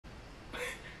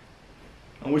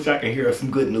I wish I could hear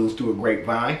some good news through a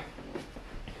grapevine.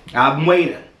 I've been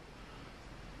waiting.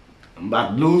 I'm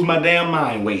about to lose my damn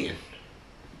mind waiting.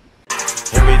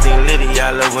 Everything litty,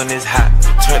 I love when it's hot.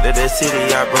 Turn to the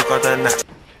city, I broke all the knot.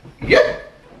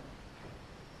 Yep.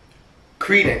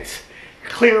 Creedence,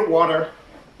 Clearwater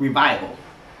revival.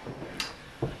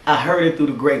 I heard it through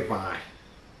the grapevine.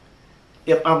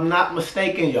 If I'm not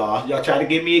mistaken, y'all try to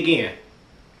get me again.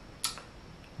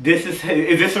 Is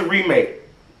this a remake?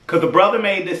 Cause the brother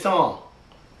made this song.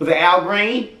 Was it Al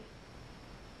Green?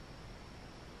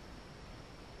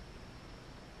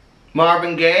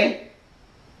 Marvin Gaye?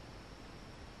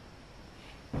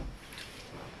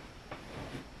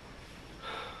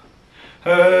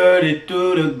 Heard it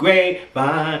through the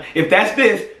grapevine. If that's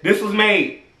this was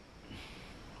made.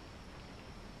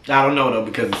 I don't know though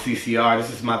because of CCR. This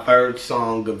is my third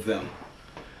song of them.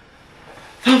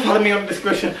 So follow me on the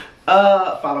description.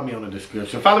 Follow me on the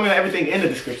description. Follow me on everything in the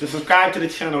description. Subscribe to the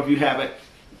channel if you haven't.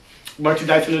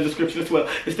 Merchandise in the description as well.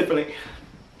 It's different.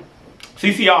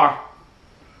 CCR.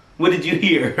 What did you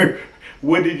hear?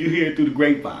 What did you hear through the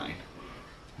grapevine?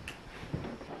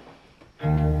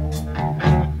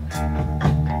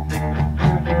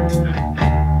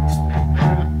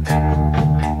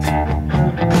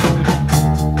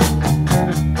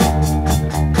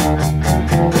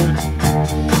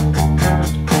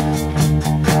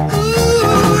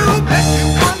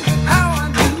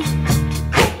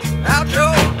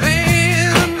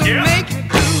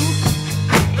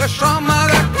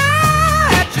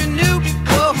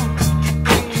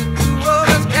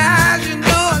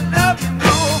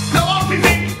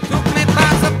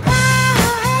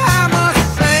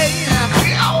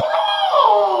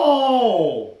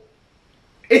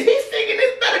 Is he singing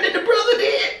this better than the brother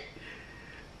did?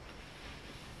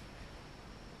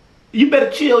 You better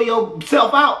chill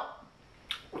yourself out.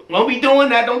 Don't be doing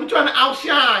that. Don't be trying to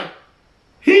outshine.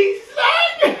 He's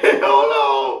singing. Hold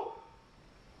on.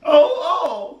 Oh.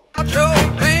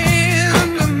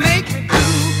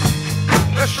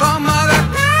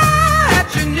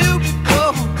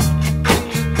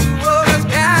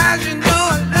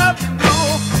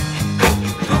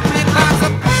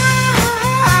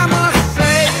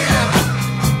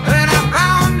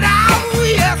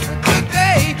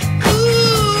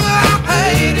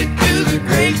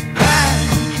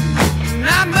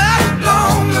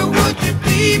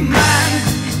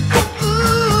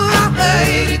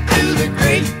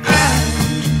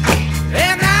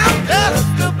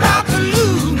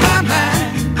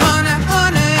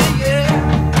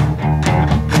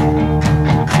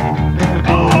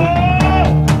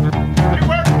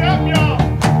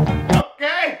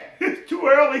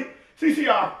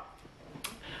 CCR.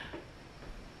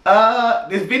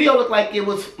 This video looked like it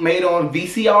was made on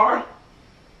VCR,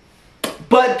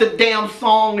 but the damn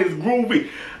song is groovy.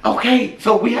 Okay,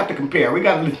 so we have to compare. We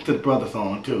gotta listen to the brother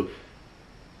song too.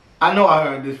 I know I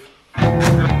heard this.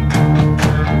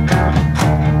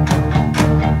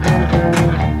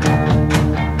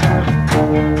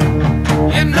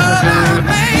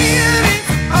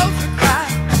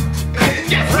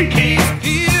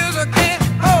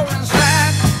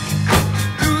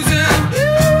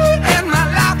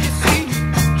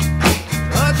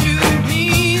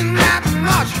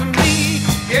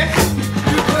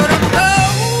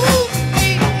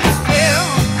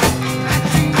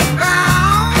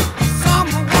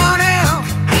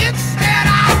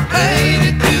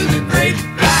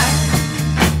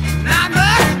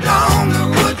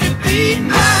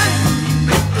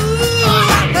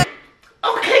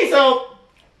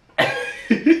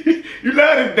 You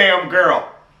love this damn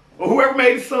girl. Well, whoever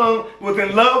made the song was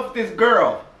in love with this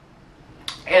girl.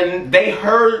 And they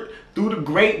heard through the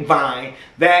grapevine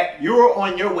that you're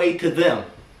on your way to them.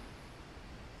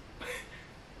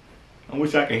 I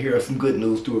wish I could hear some good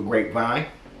news through a grapevine.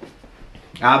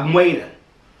 I've been waiting.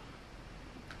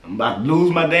 I'm about to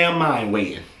lose my damn mind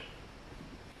waiting.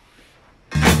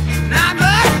 Not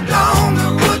much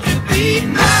longer would you be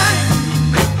mine.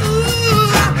 Ooh,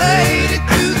 I made it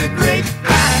through the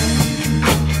grapevine.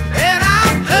 And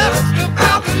I'm just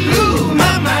about to lose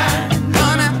my mind.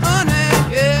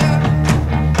 Honey, yeah.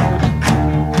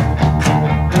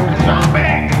 Not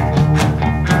bad.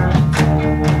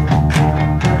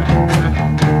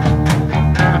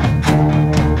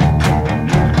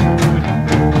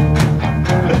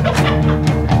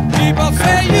 People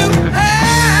say you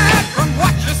hide from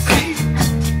what you see.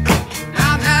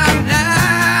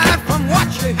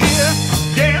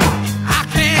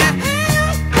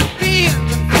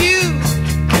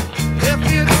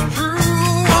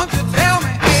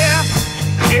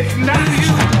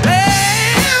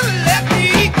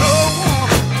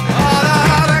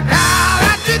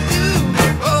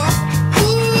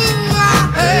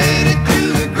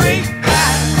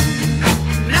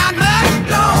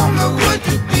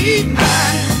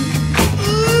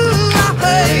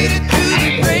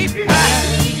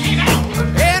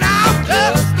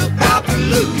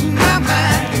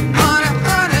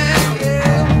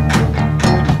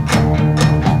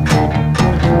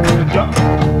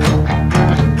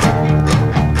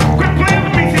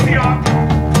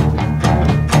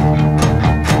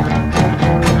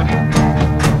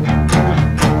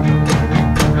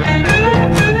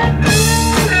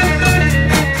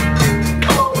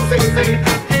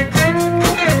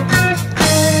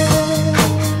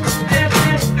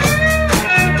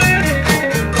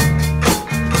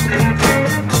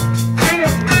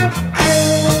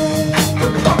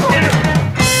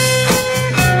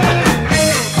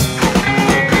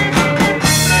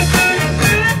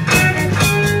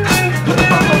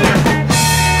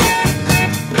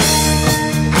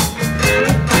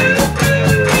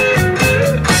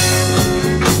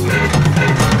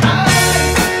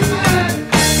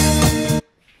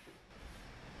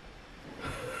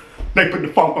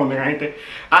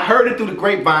 I heard it through the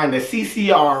grapevine that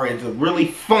CCR is a really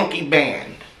funky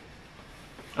band.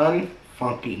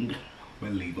 Unfunking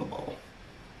believable.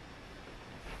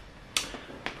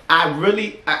 I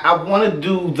want to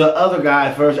do the other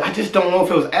guy's version. I just don't know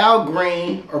if it was Al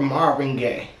Green or Marvin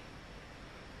Gaye.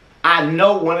 I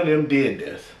know one of them did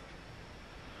this.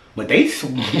 But they...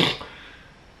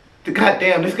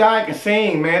 Goddamn, this guy can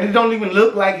sing, man. It don't even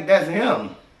look like that's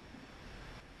him.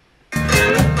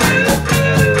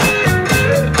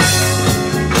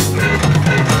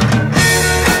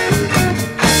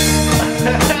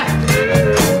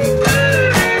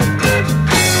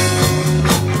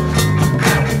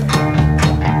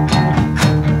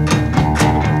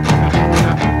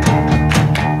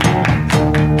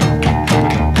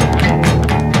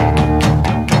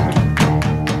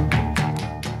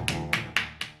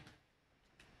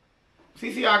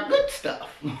 CCR, good stuff.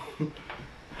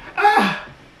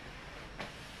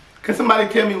 Can somebody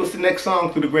tell me what's the next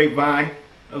song through the grapevine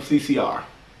of CCR?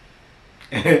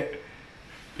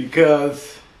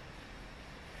 Because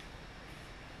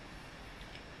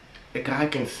the guy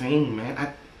can sing,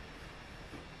 man.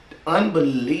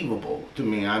 Unbelievable to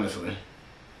me, honestly.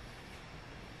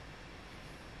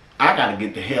 I gotta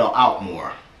get the hell out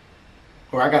more.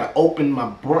 Or I gotta open my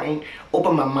brain,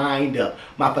 open my mind up,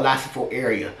 my philosophical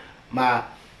area, my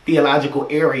theological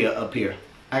area up here.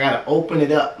 I gotta open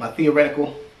it up, my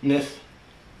theoreticalness,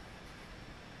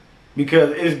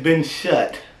 because it's been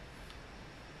shut.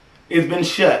 It's been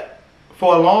shut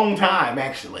for a long time,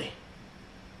 actually.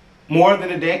 More than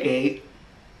a decade.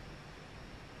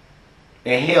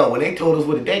 And hell, when they told us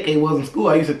what a decade was in school,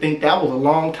 I used to think that was a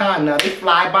long time. Now they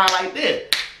fly by like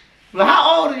this. Well,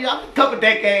 how old are y'all? A couple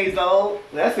decades old.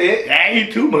 That's it. That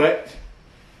ain't too much.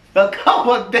 A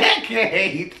couple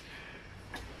decades.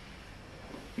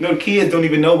 You know, the kids don't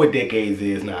even know what decades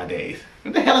is nowadays.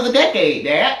 What the hell is a decade,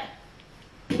 Dad?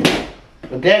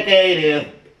 A decade is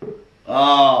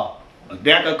a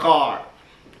deck of cards.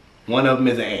 One of them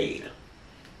is an aid.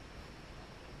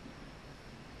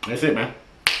 That's it, man.